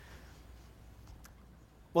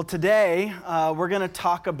Well, today we're going to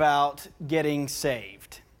talk about getting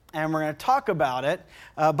saved. And we're going to talk about it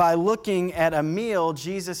by looking at a meal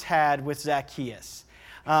Jesus had with Zacchaeus.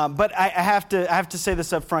 But I have to say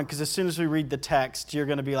this up front, because as soon as we read the text, you're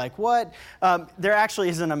going to be like, what? There actually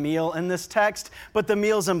isn't a meal in this text, but the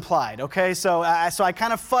meal's implied, okay? So I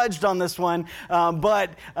kind of fudged on this one,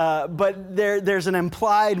 but there's an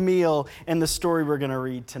implied meal in the story we're going to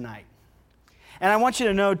read tonight. And I want you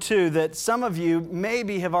to know, too, that some of you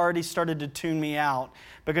maybe have already started to tune me out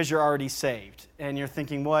because you're already saved. And you're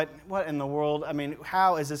thinking, what in the world? I mean,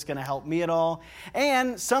 how is this going to help me at all?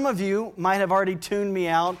 And some of you might have already tuned me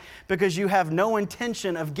out because you have no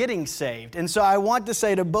intention of getting saved. And so I want to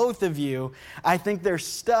say to both of you, I think there's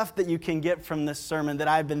stuff that you can get from this sermon that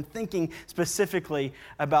I've been thinking specifically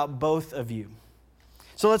about both of you.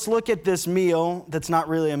 So let's look at this meal that's not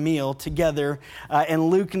really a meal together in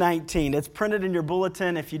Luke 19. It's printed in your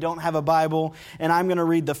bulletin if you don't have a Bible, and I'm going to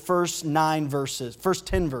read the first 10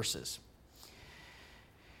 verses.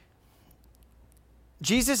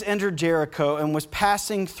 Jesus entered Jericho and was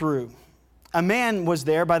passing through. A man was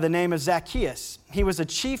there by the name of Zacchaeus. He was a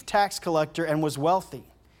chief tax collector and was wealthy.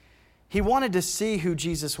 He wanted to see who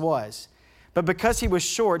Jesus was, but because he was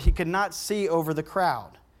short, he could not see over the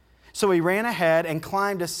crowd. So he ran ahead and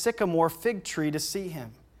climbed a sycamore fig tree to see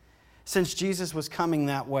him, since Jesus was coming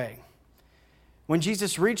that way. When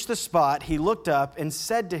Jesus reached the spot, he looked up and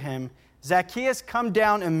said to him, "Zacchaeus, come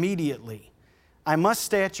down immediately. I must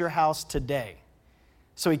stay at your house today."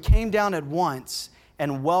 So he came down at once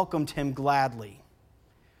and welcomed him gladly.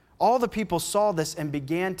 All the people saw this and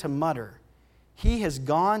began to mutter, "He has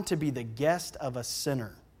gone to be the guest of a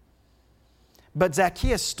sinner." But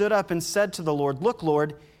Zacchaeus stood up and said to the Lord, "Look,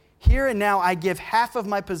 Lord, here and now I give half of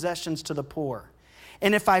my possessions to the poor.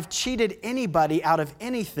 And if I've cheated anybody out of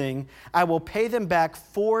anything, I will pay them back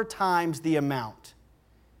 4 times the amount."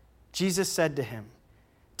 Jesus said to him,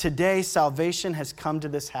 "Today salvation has come to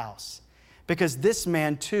this house, because this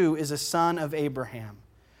man too is a son of Abraham.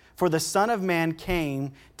 For the Son of Man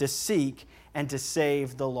came to seek and to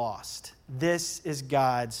save the lost." This is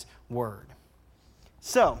God's word.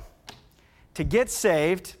 So, to get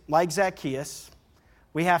saved, like Zacchaeus,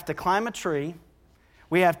 we have to climb a tree,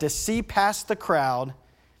 we have to see past the crowd,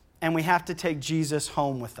 and we have to take Jesus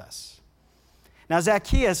home with us. Now,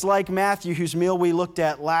 Zacchaeus, like Matthew, whose meal we looked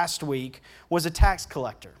at last week, was a tax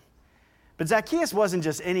collector. But Zacchaeus wasn't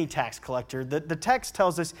just any tax collector. The text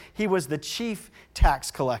tells us he was the chief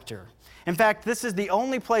tax collector. In fact, this is the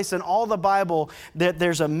only place in all the Bible that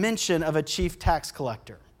there's a mention of a chief tax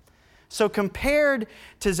collector. So compared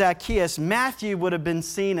to Zacchaeus, Matthew would have been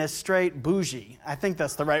seen as straight bougie. I think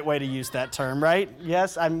that's the right way to use that term, right?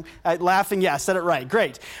 Yes, I'm laughing. Yeah, I said it right.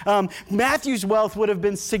 Great. Matthew's wealth would have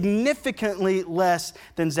been significantly less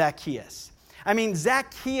than Zacchaeus. I mean,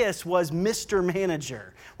 Zacchaeus was Mr.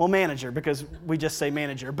 Manager. Well, manager, because we just say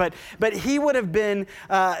manager. But he would have been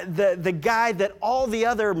the guy that all the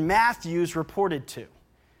other Matthews reported to.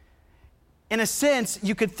 In a sense,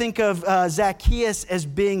 you could think of Zacchaeus as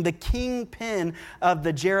being the kingpin of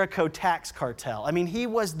the Jericho tax cartel. I mean, he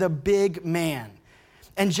was the big man.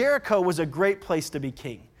 And Jericho was a great place to be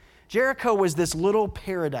king. Jericho was this little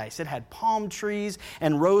paradise. It had palm trees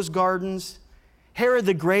and rose gardens. Herod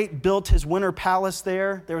the Great built his winter palace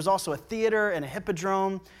there. There was also a theater and a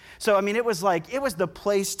hippodrome. So, I mean, it was the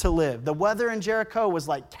place to live. The weather in Jericho was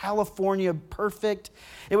like California perfect.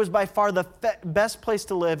 It was by far the best place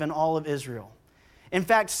to live in all of Israel. In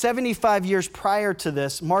fact, 75 years prior to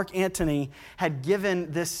this, Mark Antony had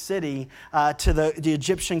given this city to the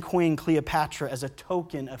Egyptian queen Cleopatra as a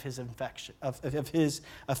token of his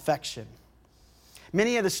affection.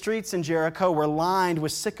 Many of the streets in Jericho were lined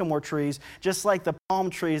with sycamore trees, just like the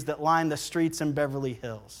palm trees that line the streets in Beverly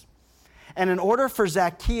Hills. And in order for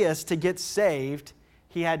Zacchaeus to get saved,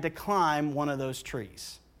 he had to climb one of those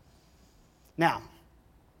trees. Now,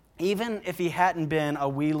 even if he hadn't been a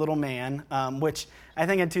wee little man, which I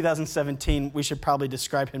think in 2017 we should probably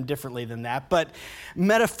describe him differently than that, but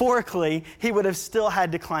metaphorically, he would have still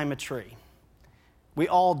had to climb a tree. We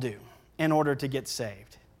all do, in order to get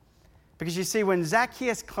saved. Because you see, when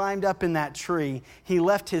Zacchaeus climbed up in that tree, he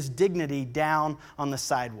left his dignity down on the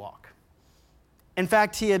sidewalk. In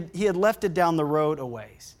fact, he had left it down the road a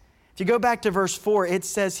ways. If you go back to verse 4, it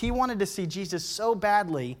says he wanted to see Jesus so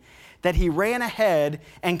badly that he ran ahead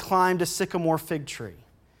and climbed a sycamore fig tree.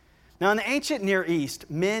 Now, in the ancient Near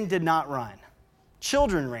East, men did not run.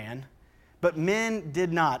 Children ran, but men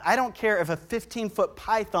did not. I don't care if a 15-foot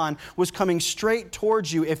python was coming straight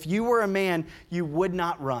towards you. If you were a man, you would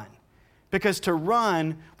not run, because to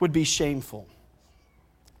run would be shameful.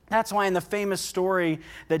 That's why in the famous story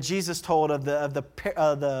that Jesus told of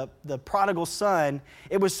the prodigal son,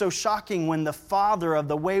 it was so shocking when the father of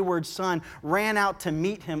the wayward son ran out to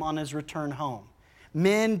meet him on his return home.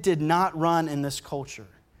 Men did not run in this culture.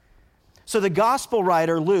 So the gospel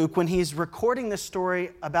writer Luke, when he's recording this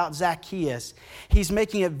story about Zacchaeus, he's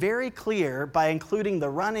making it very clear by including the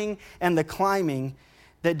running and the climbing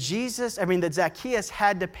that Zacchaeus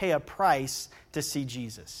had to pay a price to see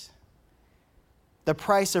Jesus. The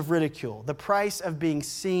price of ridicule, the price of being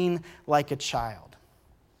seen like a child.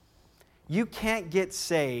 You can't get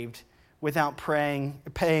saved without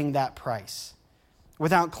paying that price,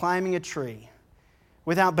 without climbing a tree,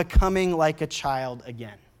 without becoming like a child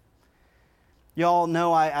again. Y'all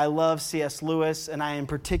know I love C.S. Lewis, and I in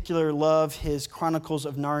particular love his Chronicles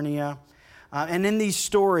of Narnia. And in these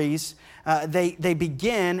stories, they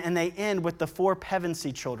begin and they end with the four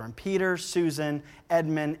Pevensey children, Peter, Susan,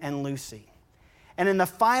 Edmund, and Lucy. And in the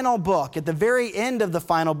final book, at the very end of the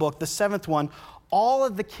final book, the seventh one, all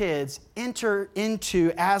of the kids enter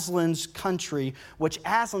into Aslan's country, which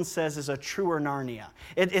Aslan says is a truer Narnia.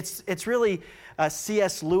 It's really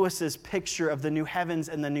C.S. Lewis's picture of the new heavens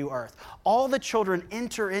and the new earth. All the children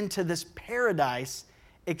enter into this paradise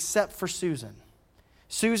except for Susan.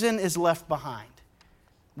 Susan is left behind.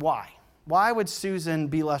 Why? Why would Susan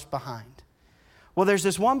be left behind? Well, there's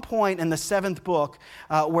this one point in the seventh book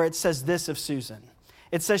where it says this of Susan.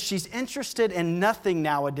 It says she's interested in nothing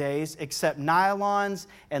nowadays except nylons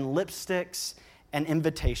and lipsticks and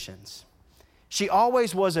invitations. She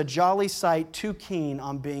always was a jolly sight too keen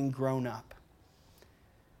on being grown up.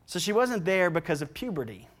 So she wasn't there because of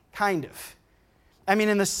puberty, kind of.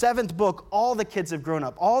 In the seventh book, all the kids have grown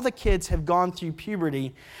up. All the kids have gone through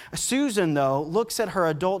puberty. Susan, though, looks at her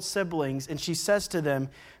adult siblings and she says to them,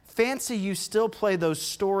 "Fancy you still play those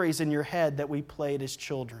stories in your head that we played as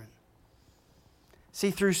children."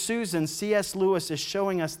 See, through Susan, C.S. Lewis is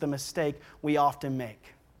showing us the mistake we often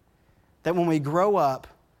make. That when we grow up,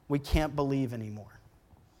 we can't believe anymore.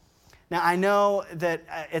 Now, I know that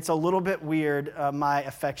it's a little bit weird, my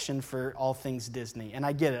affection for all things Disney. And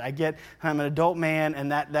I get it. I'm an adult man, and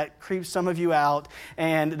that creeps some of you out.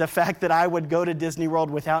 And the fact that I would go to Disney World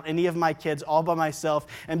without any of my kids all by myself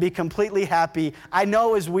and be completely happy, I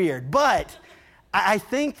know is weird. But I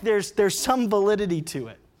think there's some validity to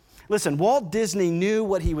it. Listen, Walt Disney knew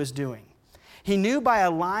what he was doing. He knew by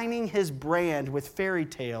aligning his brand with fairy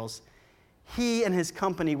tales, he and his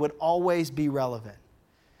company would always be relevant.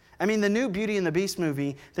 The new Beauty and the Beast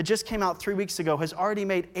movie that just came out 3 weeks ago has already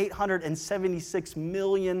made $876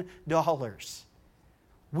 million.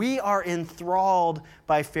 We are enthralled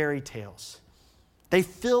by fairy tales. They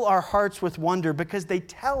fill our hearts with wonder because they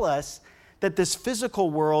tell us that this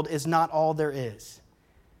physical world is not all there is.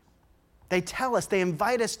 They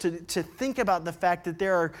invite us to think about the fact that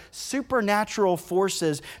there are supernatural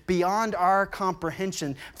forces beyond our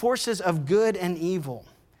comprehension, forces of good and evil.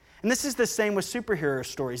 And this is the same with superhero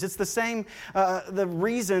stories. It's the same, the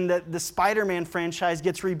reason that the Spider-Man franchise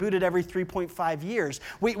gets rebooted every 3.5 years.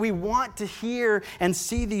 We want to hear and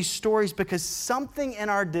see these stories because something in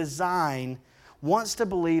our design wants to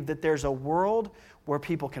believe that there's a world where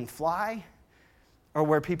people can fly, or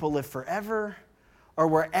where people live forever, or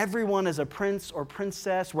where everyone is a prince or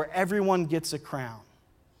princess, where everyone gets a crown.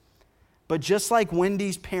 But just like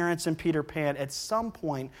Wendy's parents and Peter Pan, at some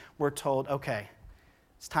point we're told, okay,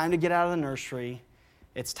 it's time to get out of the nursery.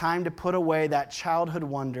 It's time to put away that childhood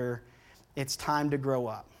wonder. It's time to grow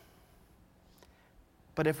up.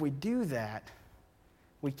 But if we do that,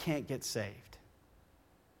 we can't get saved.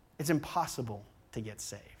 It's impossible to get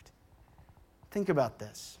saved. Think about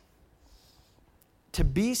this. To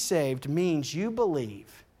be saved means you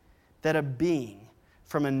believe that a being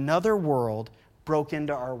from another world broke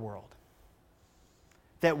into our world.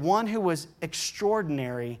 That one who was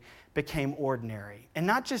extraordinary became ordinary. And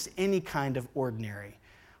not just any kind of ordinary.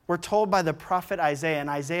 We're told by the prophet Isaiah in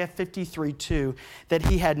Isaiah 53:2 that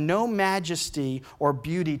he had no majesty or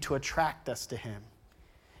beauty to attract us to him.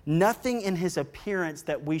 Nothing in his appearance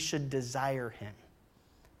that we should desire him.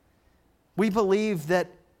 We believe that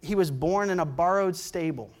he was born in a borrowed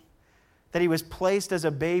stable, that he was placed as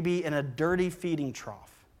a baby in a dirty feeding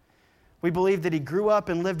trough. We believe that he grew up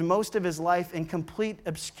and lived most of his life in complete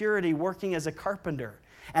obscurity working as a carpenter.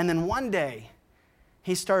 And then one day,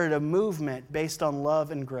 he started a movement based on love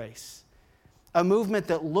and grace. A movement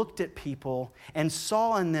that looked at people and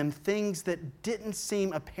saw in them things that didn't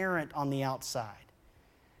seem apparent on the outside.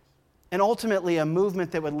 And ultimately, a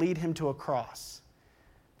movement that would lead him to a cross.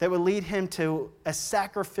 That would lead him to a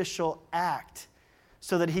sacrificial act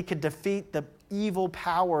so that he could defeat the evil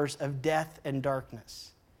powers of death and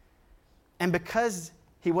darkness. And because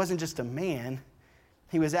He wasn't just a man.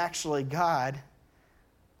 He was actually God.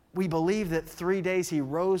 We believe that 3 days he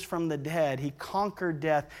rose from the dead. He conquered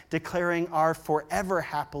death, declaring our forever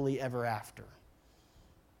happily ever after.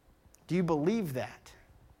 Do you believe that?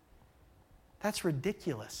 That's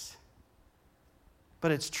ridiculous.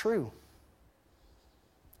 But it's true.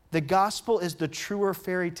 The gospel is the truer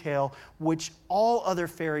fairy tale which all other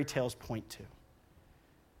fairy tales point to.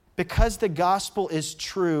 Because the gospel is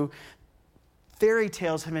true, fairy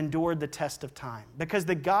tales have endured the test of time. Because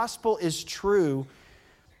the gospel is true,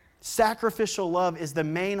 sacrificial love is the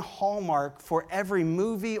main hallmark for every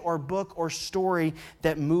movie or book or story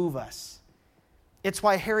that move us. It's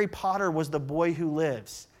why Harry Potter was the boy who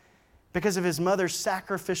lives, because of his mother's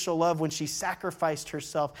sacrificial love when she sacrificed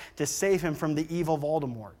herself to save him from the evil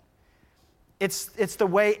Voldemort. It's the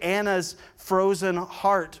way Anna's frozen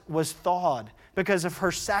heart was thawed because of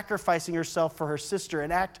her sacrificing herself for her sister,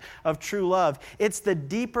 an act of true love. It's the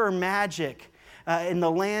deeper magic in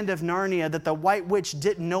the land of Narnia that the White Witch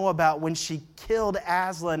didn't know about when she killed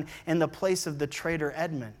Aslan in the place of the traitor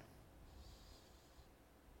Edmund.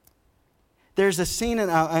 There's a scene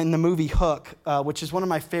in the movie Hook, which is one of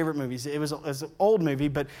my favorite movies. It was an old movie,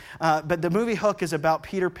 but the movie Hook is about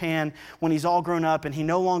Peter Pan when he's all grown up and he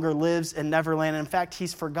no longer lives in Neverland. In fact,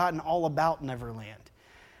 he's forgotten all about Neverland.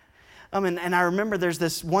 And I remember there's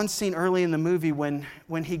this one scene early in the movie when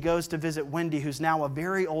he goes to visit Wendy, who's now a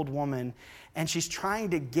very old woman, and she's trying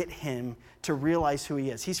to get him to realize who he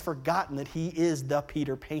is. He's forgotten that he is the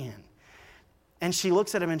Peter Pan. And she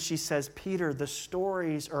looks at him and she says, Peter, the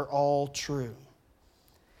stories are all true.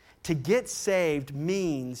 To get saved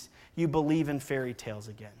means you believe in fairy tales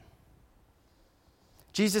again.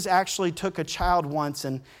 Jesus actually took a child once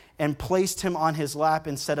and placed him on his lap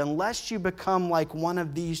and said, unless you become like one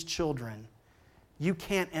of these children, you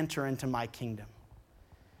can't enter into my kingdom.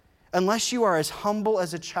 Unless you are as humble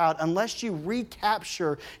as a child, unless you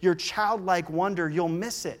recapture your childlike wonder, you'll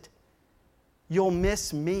miss it. You'll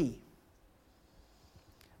miss me.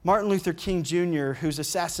 Martin Luther King Jr., whose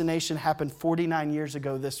assassination happened 49 years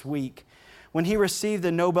ago this week, when he received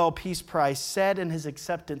the Nobel Peace Prize, said in his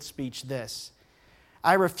acceptance speech this,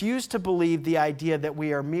 I refuse to believe the idea that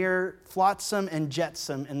we are mere flotsam and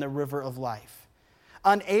jetsam in the river of life,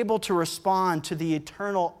 unable to respond to the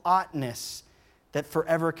eternal oughtness that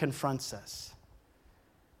forever confronts us.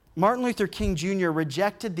 Martin Luther King Jr.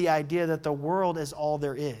 rejected the idea that the world is all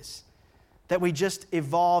there is, that we just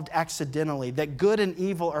evolved accidentally, that good and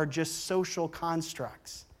evil are just social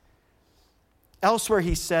constructs. Elsewhere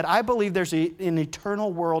he said, I believe there's an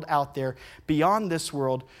eternal world out there beyond this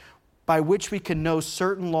world by which we can know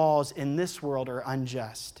certain laws in this world are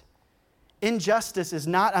unjust. Injustice is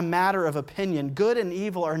not a matter of opinion. Good and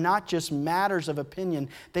evil are not just matters of opinion.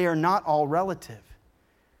 They are not all relative.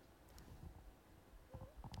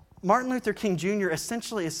 Martin Luther King Jr.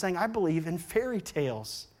 essentially is saying, I believe in fairy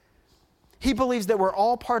tales. He believes that we're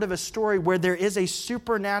all part of a story where there is a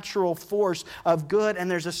supernatural force of good and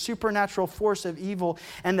there's a supernatural force of evil,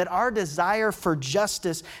 and that our desire for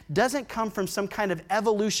justice doesn't come from some kind of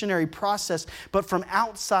evolutionary process, but from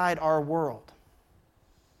outside our world.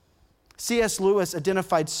 C.S. Lewis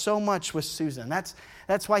identified so much with Susan.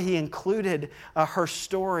 That's why he included her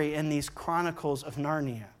story in these Chronicles of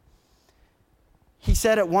Narnia. He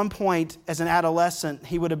said at one point, as an adolescent,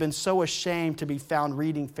 he would have been so ashamed to be found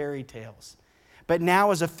reading fairy tales. But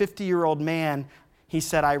now, as a 50-year-old man, he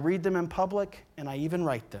said, I read them in public and I even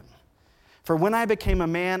write them. For when I became a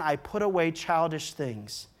man, I put away childish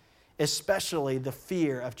things, especially the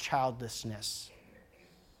fear of childlessness.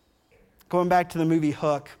 Going back to the movie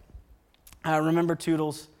Hook, remember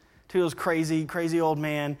Toodles? Toodles, crazy old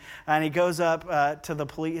man. And he goes up to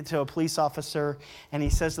a police officer and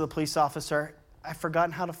he says to the police officer, I've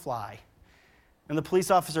forgotten how to fly. And the police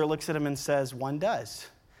officer looks at him and says, one does.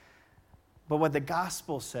 But what the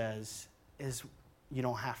gospel says is you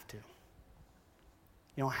don't have to.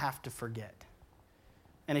 You don't have to forget.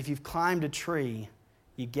 And if you've climbed a tree,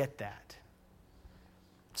 you get that.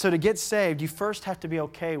 So to get saved, you first have to be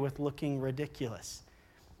okay with looking ridiculous.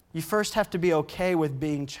 You first have to be okay with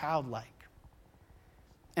being childlike.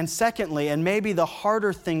 And secondly, and maybe the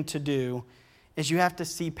harder thing to do, is you have to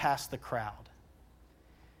see past the crowd.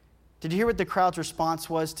 Did you hear what the crowd's response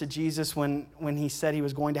was to Jesus when he said he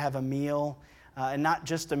was going to have a meal? And not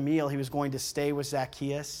just a meal, he was going to stay with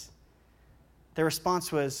Zacchaeus. Their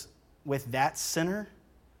response was, with that sinner?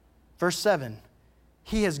 Verse 7,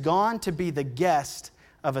 he has gone to be the guest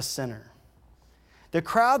of a sinner. The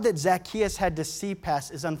crowd that Zacchaeus had to see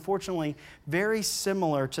past is unfortunately very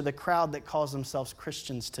similar to the crowd that calls themselves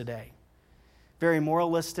Christians today. Very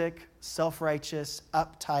moralistic, self-righteous,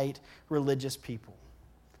 uptight, religious people.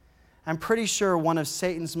 I'm pretty sure one of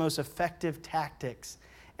Satan's most effective tactics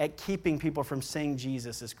at keeping people from seeing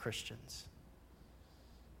Jesus as Christians.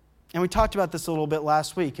 And we talked about this a little bit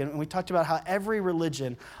last week, and we talked about how every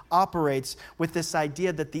religion operates with this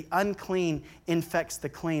idea that the unclean infects the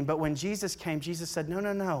clean. But when Jesus came, Jesus said,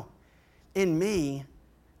 no. In me,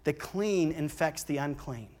 the clean infects the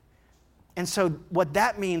unclean. And so what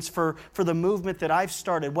that means for the movement that I've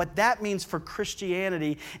started, what that means for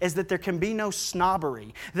Christianity is that there can be no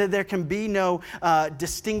snobbery, that there can be no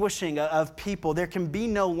distinguishing of people, there can be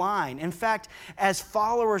no line. In fact, as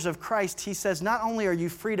followers of Christ, he says, not only are you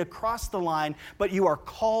free to cross the line, but you are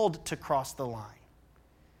called to cross the line.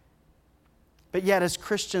 But yet, as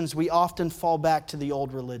Christians, we often fall back to the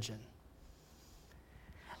old religion.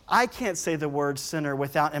 I can't say the word sinner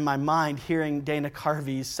without, in my mind, hearing Dana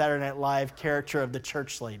Carvey's Saturday Night Live character of the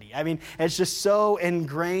church lady. I mean, it's just so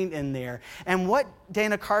ingrained in there. And what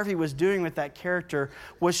Dana Carvey was doing with that character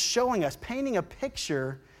was showing us, painting a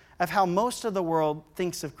picture of how most of the world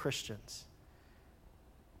thinks of Christians.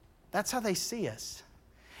 That's how they see us.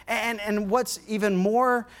 And what's even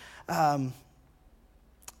more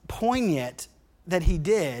poignant that he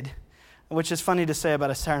did, which is funny to say about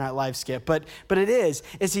a Saturday Night Live skit, but it is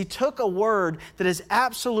he took a word that is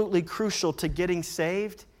absolutely crucial to getting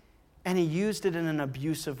saved, and he used it in an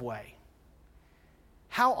abusive way.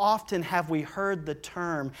 How often have we heard the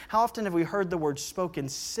term, how often have we heard the word spoken,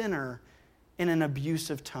 sinner, in an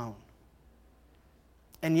abusive tone?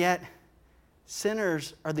 And yet,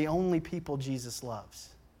 sinners are the only people Jesus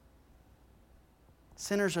loves.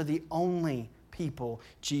 Sinners are the only people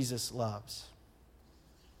Jesus loves.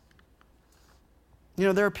 You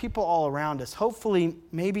know, there are people all around us, hopefully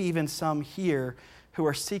maybe even some here, who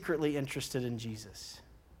are secretly interested in Jesus.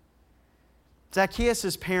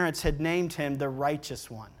 Zacchaeus' parents had named him the righteous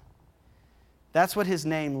one. That's what his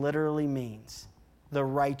name literally means, the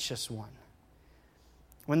righteous one.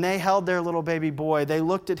 When they held their little baby boy, they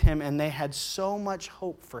looked at him and they had so much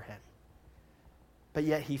hope for him. But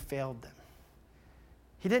yet he failed them.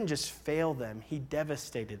 He didn't just fail them, he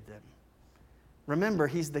devastated them. Remember,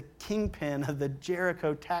 he's the kingpin of the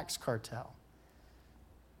Jericho tax cartel.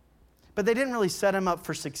 But they didn't really set him up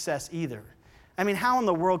for success either. I mean, how in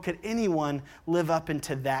the world could anyone live up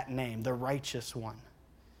into that name, the righteous one?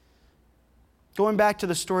 Going back to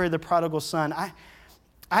the story of the prodigal son,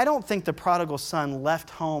 I don't think the prodigal son left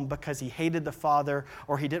home because he hated the father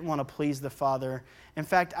or he didn't want to please the father. In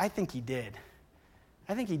fact, I think he did.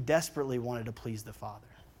 I think he desperately wanted to please the father.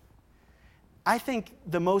 I think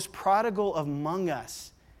the most prodigal among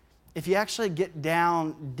us, if you actually get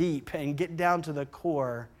down deep and get down to the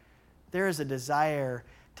core, there is a desire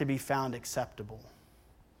to be found acceptable.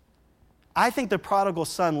 I think the prodigal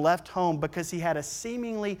son left home because he had a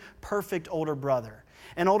seemingly perfect older brother,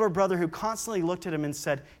 an older brother who constantly looked at him and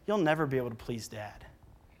said, "You'll never be able to please Dad.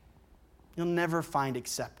 You'll never find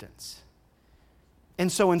acceptance."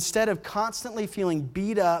 And so instead of constantly feeling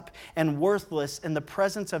beat up and worthless in the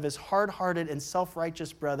presence of his hard-hearted and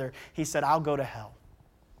self-righteous brother, he said, "I'll go to hell,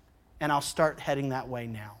 and I'll start heading that way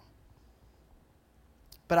now."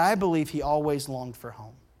 But I believe he always longed for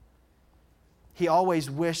home. He always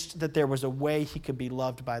wished that there was a way he could be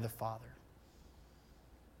loved by the Father.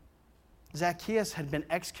 Zacchaeus had been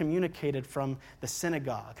excommunicated from the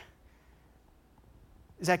synagogue.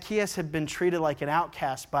 Zacchaeus had been treated like an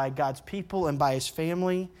outcast by God's people and by his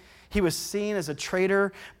family. He was seen as a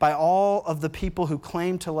traitor by all of the people who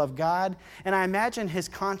claimed to love God. And I imagine his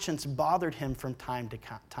conscience bothered him from time to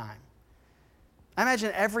time. I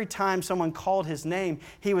imagine every time someone called his name,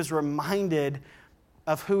 he was reminded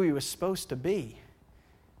of who he was supposed to be.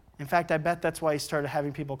 In fact, I bet that's why he started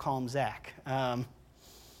having people call him Zach.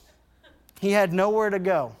 He had nowhere to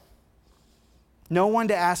go, no one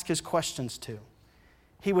to ask his questions to.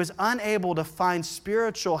 He was unable to find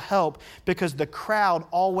spiritual help because the crowd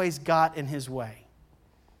always got in his way.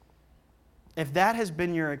 If that has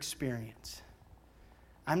been your experience,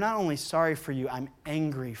 I'm not only sorry for you, I'm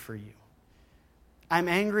angry for you. I'm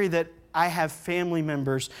angry that I have family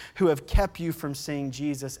members who have kept you from seeing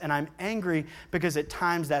Jesus, and I'm angry because at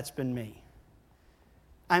times that's been me.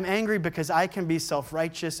 I'm angry because I can be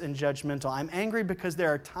self-righteous and judgmental. I'm angry because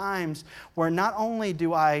there are times where not only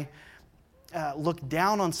do I look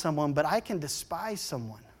down on someone, but I can despise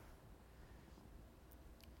someone.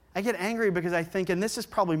 I get angry because I think, and this is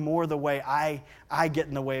probably more the way I get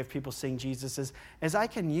in the way of people seeing Jesus, is I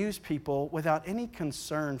can use people without any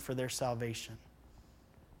concern for their salvation.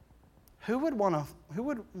 Who would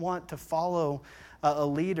want to follow a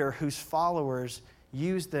leader whose followers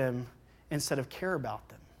use them instead of care about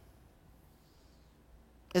them?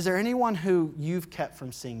 Is there anyone who you've kept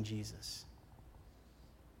from seeing Jesus?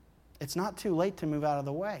 it's not too late to move out of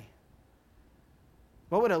the way.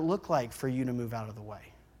 What would it look like for you to move out of the way?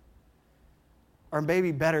 Or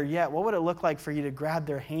maybe better yet, what would it look like for you to grab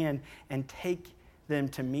their hand and take them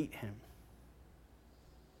to meet him?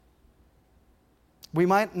 We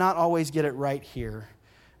might not always get it right here,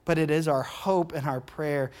 but it is our hope and our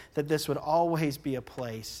prayer that this would always be a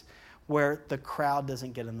place where the crowd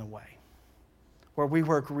doesn't get in the way, where we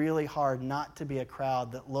work really hard not to be a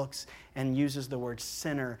crowd that looks and uses the word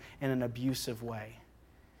sinner in an abusive way,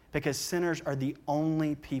 because sinners are the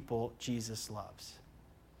only people Jesus loves.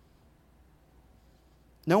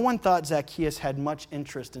 No one thought Zacchaeus had much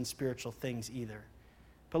interest in spiritual things either.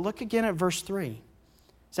 But look again at verse 3.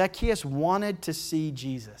 Zacchaeus wanted to see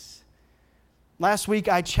Jesus. Last week,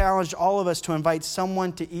 I challenged all of us to invite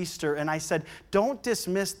someone to Easter, and I said, don't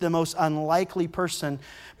dismiss the most unlikely person,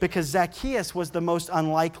 because Zacchaeus was the most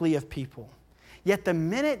unlikely of people. Yet the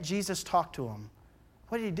minute Jesus talked to him,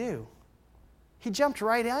 what did he do? He jumped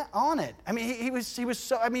right on it. I mean,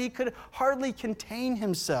 he could hardly contain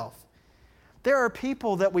himself. There are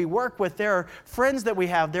people that we work with, there are friends that we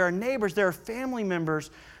have, there are neighbors, there are family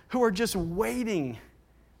members who are just waiting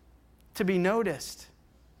to be noticed,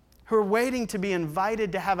 who are waiting to be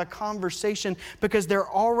invited to have a conversation because they're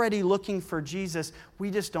already looking for Jesus.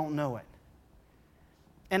 We just don't know it.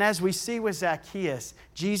 And as we see with Zacchaeus,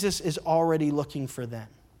 Jesus is already looking for them.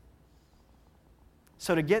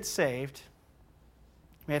 So to get saved,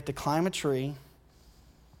 we have to climb a tree,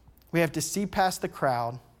 we have to see past the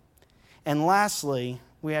crowd, and lastly,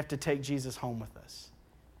 we have to take Jesus home with us.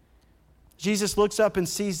 Jesus looks up and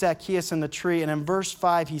sees Zacchaeus in the tree, and in verse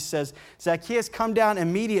 5 he says, Zacchaeus, come down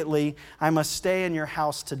immediately. I must stay in your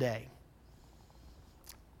house today.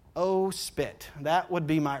 Oh, spit. That would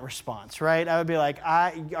be my response, right? I would be like,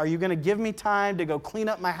 are you going to give me time to go clean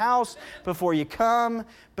up my house before you come?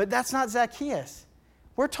 But that's not Zacchaeus.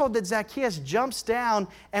 We're told that Zacchaeus jumps down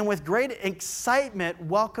and with great excitement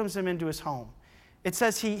welcomes him into his home. It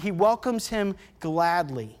says he welcomes him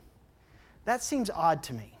gladly. That seems odd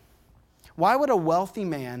to me. Why would a wealthy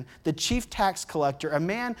man, the chief tax collector, a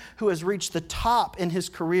man who has reached the top in his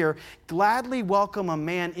career, gladly welcome a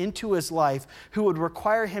man into his life who would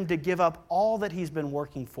require him to give up all that he's been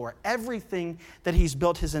working for, everything that he's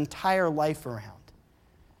built his entire life around?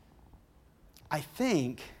 I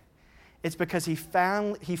think it's because he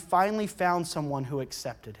finally found someone who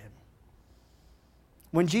accepted him.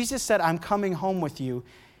 When Jesus said, I'm coming home with you,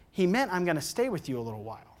 he meant I'm going to stay with you a little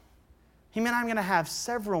while. He meant I'm going to have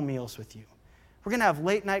several meals with you. We're going to have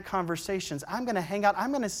late night conversations. I'm going to hang out. I'm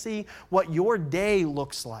going to see what your day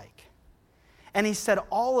looks like. And he said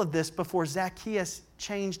all of this before Zacchaeus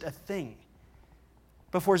changed a thing.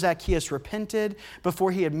 Before Zacchaeus repented,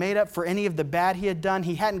 before he had made up for any of the bad he had done.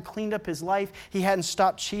 He hadn't cleaned up his life. He hadn't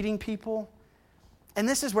stopped cheating people. And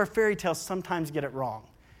this is where fairy tales sometimes get it wrong.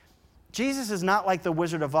 Jesus is not like the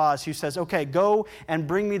Wizard of Oz who says, okay, go and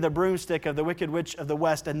bring me the broomstick of the Wicked Witch of the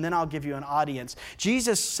West, and then I'll give you an audience.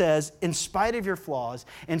 Jesus says, in spite of your flaws,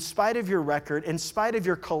 in spite of your record, in spite of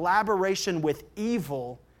your collaboration with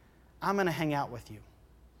evil, I'm going to hang out with you.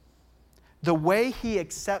 The way he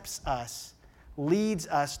accepts us leads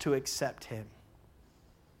us to accept him.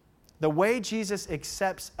 The way Jesus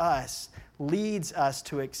accepts us leads us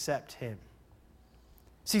to accept him.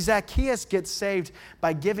 See, Zacchaeus gets saved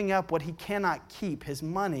by giving up what he cannot keep, his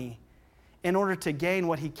money, in order to gain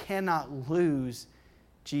what he cannot lose,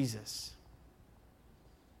 Jesus.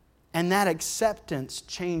 And that acceptance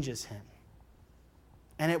changes him.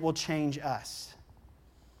 And it will change us.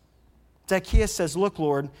 Zacchaeus says, look,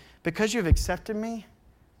 Lord, because you've accepted me,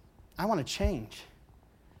 I want to change.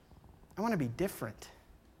 I want to be different.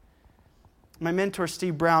 My mentor,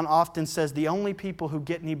 Steve Brown, often says the only people who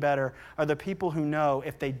get any better are the people who know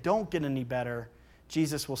if they don't get any better,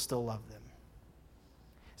 Jesus will still love them.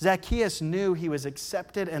 Zacchaeus knew he was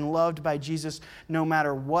accepted and loved by Jesus no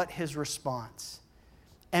matter what his response.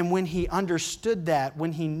 And when he understood that,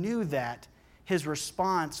 when he knew that, his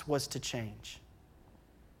response was to change.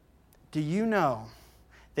 Do you know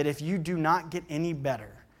that if you do not get any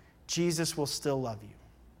better, Jesus will still love you?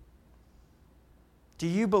 Do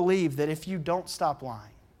you believe that if you don't stop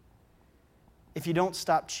lying, if you don't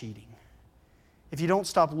stop cheating, if you don't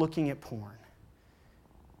stop looking at porn,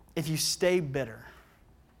 if you stay bitter,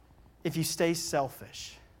 if you stay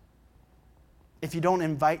selfish, if you don't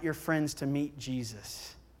invite your friends to meet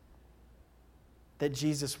Jesus, that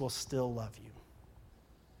Jesus will still love you?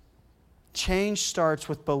 Change starts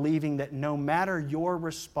with believing that no matter your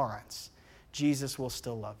response, Jesus will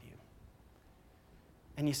still love you.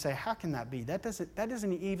 And you say, how can that be? That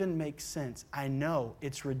doesn't even make sense. I know,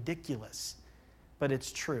 it's ridiculous, but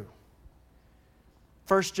it's true.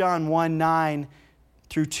 1 John 1:9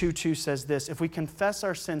 through 2:2 says this, if we confess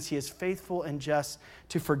our sins, he is faithful and just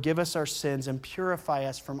to forgive us our sins and purify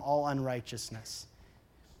us from all unrighteousness.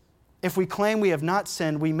 If we claim we have not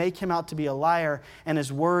sinned, we make him out to be a liar, and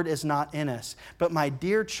his word is not in us. But my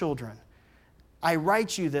dear children, I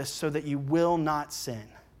write you this so that you will not sin.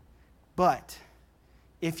 But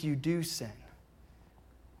if you do sin,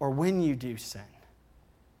 or when you do sin,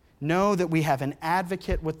 know that we have an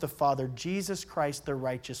advocate with the Father, Jesus Christ, the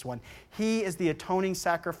righteous one. He is the atoning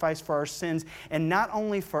sacrifice for our sins, and not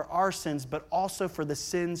only for our sins, but also for the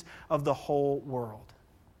sins of the whole world.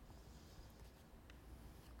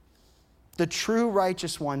 The true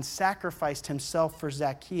righteous one sacrificed himself for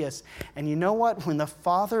Zacchaeus. And you know what? When the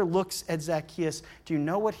Father looks at Zacchaeus, do you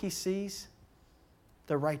know what he sees?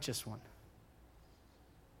 The righteous one.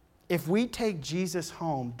 If we take Jesus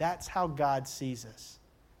home, that's how God sees us.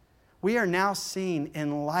 We are now seen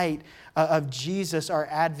in light of Jesus, our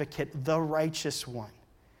advocate, the righteous one.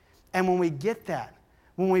 And when we get that,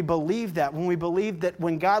 when we believe that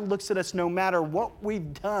when God looks at us, no matter what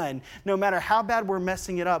we've done, no matter how bad we're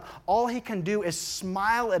messing it up, all he can do is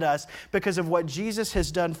smile at us because of what Jesus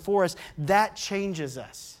has done for us, that changes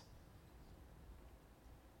us.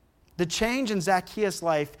 The change in Zacchaeus'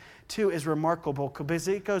 life, too, is remarkable because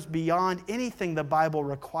it goes beyond anything the Bible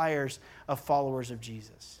requires of followers of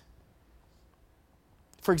Jesus.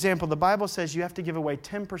 For example, the Bible says you have to give away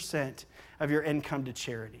 10% of your income to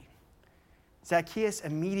charity. Zacchaeus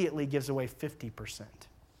immediately gives away 50%.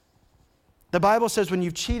 The Bible says when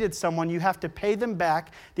you've cheated someone, you have to pay them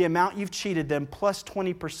back the amount you've cheated them plus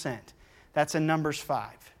 20%. That's in Numbers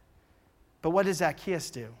 5. But what does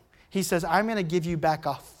Zacchaeus do? He says, I'm going to give you back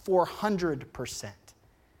a 400%.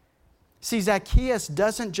 See, Zacchaeus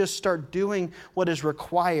doesn't just start doing what is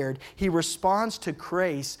required. He responds to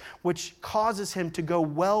grace, which causes him to go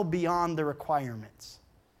well beyond the requirements.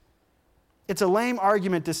 It's a lame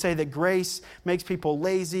argument to say that grace makes people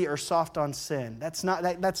lazy or soft on sin. That's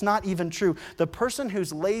not even true. The person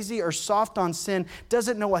who's lazy or soft on sin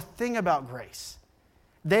doesn't know a thing about grace.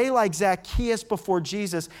 They, like Zacchaeus before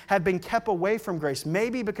Jesus, have been kept away from grace.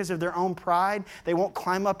 Maybe because of their own pride, they won't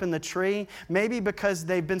climb up in the tree. Maybe because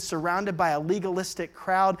they've been surrounded by a legalistic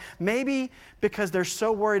crowd. Maybe because they're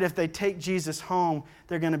so worried if they take Jesus home,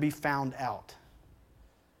 they're going to be found out.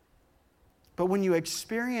 But when you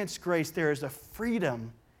experience grace, there is a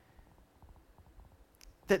freedom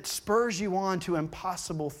that spurs you on to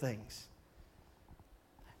impossible things.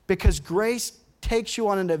 Because grace takes you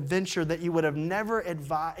on an adventure that you would have never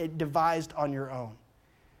devised on your own.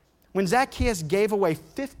 When Zacchaeus gave away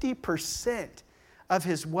 50% of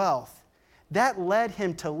his wealth, that led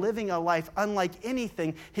him to living a life unlike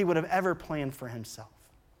anything he would have ever planned for himself.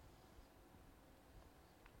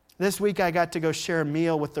 This week I got to go share a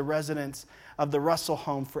meal with the residents of the Russell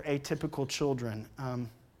home for atypical children. And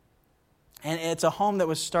it's a home that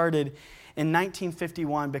was started in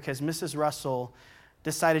 1951 because Mrs. Russell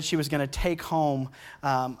decided she was going to take home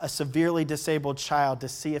a severely disabled child to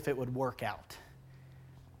see if it would work out.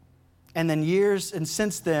 And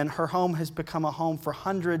since then, her home has become a home for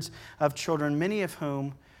hundreds of children, many of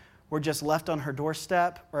whom were just left on her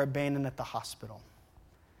doorstep or abandoned at the hospital.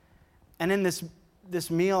 And in this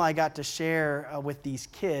meal I got to share with these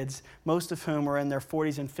kids, most of whom are in their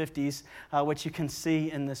 40s and 50s, which you can see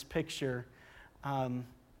in this picture.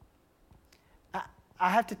 I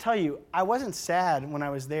have to tell you, I wasn't sad when I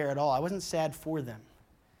was there at all. I wasn't sad for them.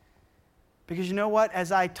 Because you know what?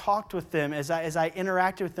 As I talked with them, as I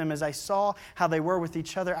interacted with them, as I saw how they were with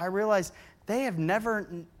each other, I realized they have never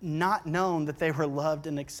not known that they were loved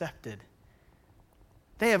and accepted.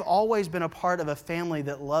 They have always been a part of a family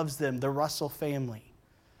that loves them, the Russell family.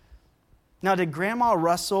 Now, did Grandma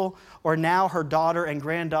Russell, or now her daughter and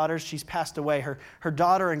granddaughters, she's passed away, her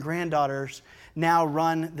daughter and granddaughters now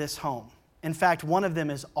run this home? In fact, one of them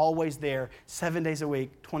is always there 7 days a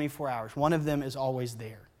week, 24 hours. One of them is always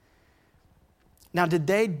there. Now, did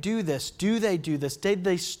they do this? Do they do this? Did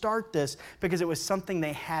they start this because it was something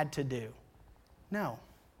they had to do? No.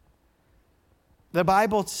 The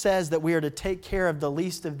Bible says that we are to take care of the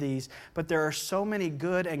least of these, but there are so many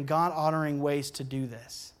good and God-honoring ways to do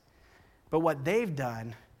this. But what they've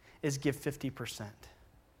done is give 50%,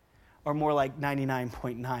 or more like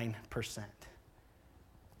 99.9%.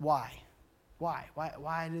 Why?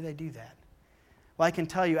 Why do they do that? Well, I can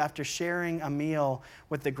tell you, after sharing a meal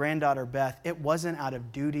with the granddaughter Beth, it wasn't out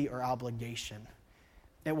of duty or obligation.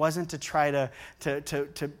 It wasn't to try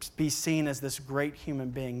to be seen as this great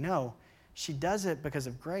human being. No, she does it because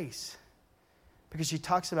of grace. Because she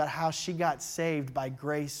talks about how she got saved by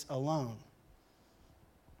grace alone.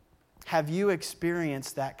 Have you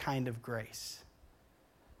experienced that kind of grace?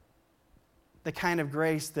 the kind of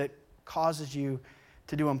grace that causes you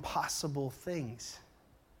to do impossible things.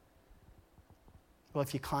 Well,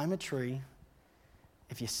 if you climb a tree,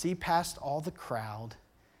 if you see past all the crowd,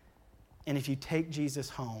 and if you take Jesus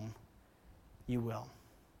home, you will.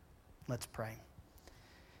 Let's pray.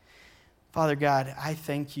 Father God, I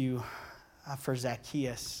thank you for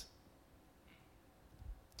Zacchaeus.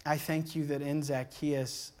 I thank you that in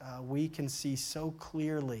Zacchaeus we can see so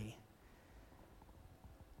clearly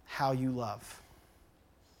how you love.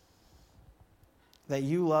 That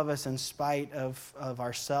you love us in spite of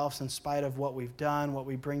ourselves, in spite of what we've done, what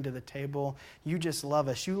we bring to the table. You just love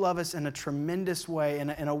us. You love us in a tremendous way,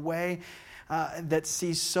 in a way that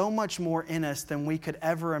sees so much more in us than we could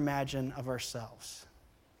ever imagine of ourselves.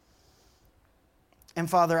 And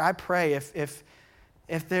Father, I pray if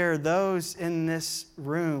there are those in this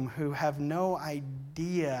room who have no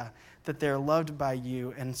idea that they're loved by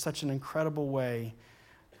you in such an incredible way,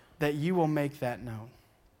 that you will make that known.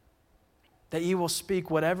 That you will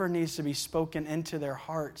speak whatever needs to be spoken into their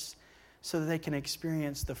hearts so that they can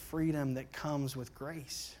experience the freedom that comes with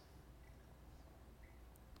grace.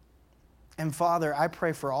 And Father, I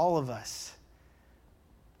pray for all of us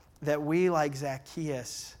that we, like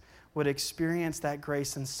Zacchaeus, would experience that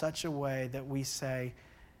grace in such a way that we say,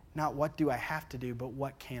 not what do I have to do, but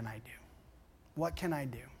what can I do? What can I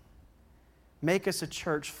do? Make us a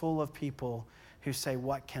church full of people who say,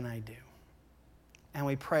 what can I do? And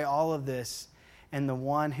we pray all of this in the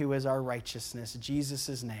one who is our righteousness,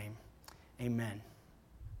 Jesus' name. Amen.